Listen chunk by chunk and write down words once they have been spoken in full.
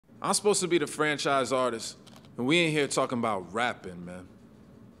I'm supposed to be the franchise artist, and we ain't here talking about rapping, man.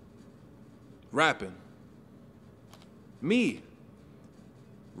 Rapping. Me.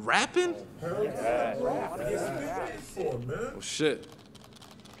 Rapping? Oh, shit.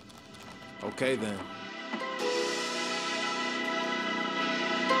 Okay, then.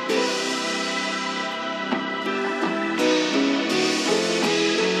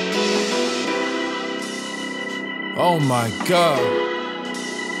 Oh, my God.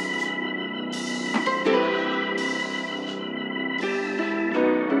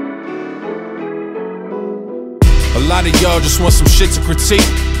 A lot of y'all just want some shit to critique,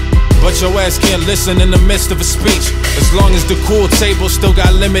 but your ass can't listen in the midst of a speech. As long as the cool table still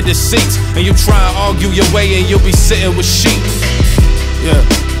got limited seats, and you try and argue your way and you'll be sitting with sheep. Yeah,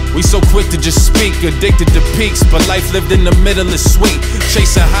 we so quick to just speak, addicted to peaks, but life lived in the middle is sweet.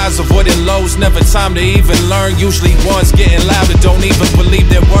 Chasing highs, avoiding lows, never time to even learn. Usually ones getting louder don't even believe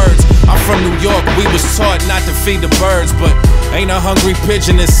their words. I'm from New York, we was taught not to feed the birds, but ain't a hungry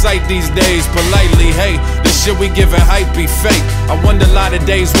pigeon in sight these days. Politely, hey, this shit we giving hype be fake. I wonder a lot of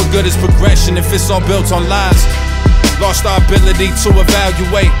days what good is progression if it's all built on lies. Lost our ability to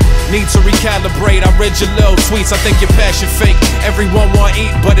evaluate, need to recalibrate. I read your little tweets, I think your passion fake. Everyone want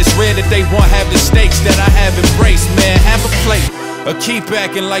eat, but it's rare that they want have the stakes that I have embraced. Man, have a plate, or keep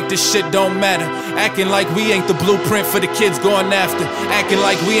acting like this shit don't matter. Acting like we ain't the blueprint for the kids going after. Acting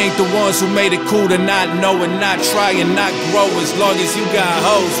like we ain't the ones who made it cool to not know and not try and not grow. As long as you got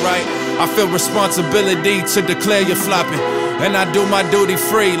hoes, right? I feel responsibility to declare you flopping, and I do my duty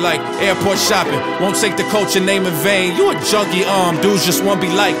free like airport shopping. Won't take the culture name in vain. You a junkie, dudes just won't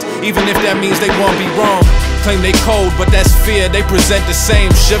be liked, even if that means they won't be wrong. Claim they cold, but that's fear. They present the same,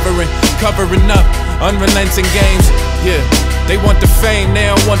 shivering, covering up, unrelenting games. Yeah, they want the fame, they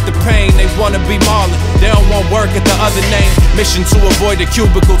don't want the pain. They wanna be Marlon, they don't want work at the other name. Mission to avoid the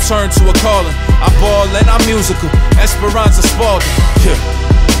cubicle, turn to a calling. I ball and I'm musical, Esperanza Spalding. Yeah,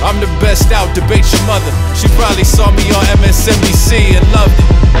 I'm the best out, debate your mother. She probably saw me on MSNBC and loved it.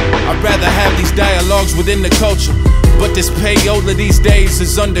 I'd rather have these dialogues within the culture, but this payola these days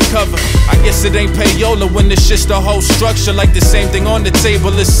is undercover. I guess it ain't payola when this shit's the whole structure. Like the same thing on the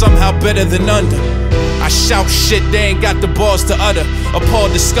table is somehow better than under. I shout shit they ain't got the balls to utter.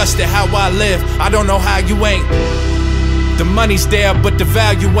 Appalled, disgusted how I live, I don't know how you ain't. The money's there, but the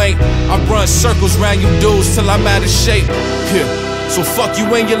value ain't. I run circles round you dudes till I'm out of shape. Yeah. So fuck you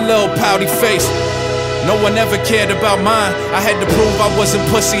and your little pouty face. No one ever cared about mine. I had to prove I wasn't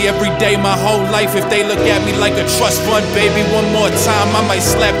pussy every day my whole life. If they look at me like a trust fund, baby, one more time I might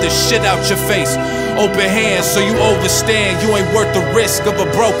slap the shit out your face. Open hands so you overstand. You ain't worth the risk of a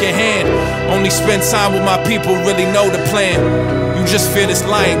broken hand. Only spend time with my people, really know the plan. You just fear this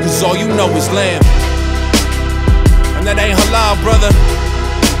lion cause all you know is lamb. And that ain't halal, brother.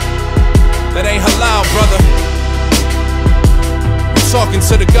 That ain't halal, brother. Talking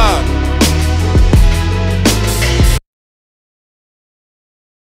to the God.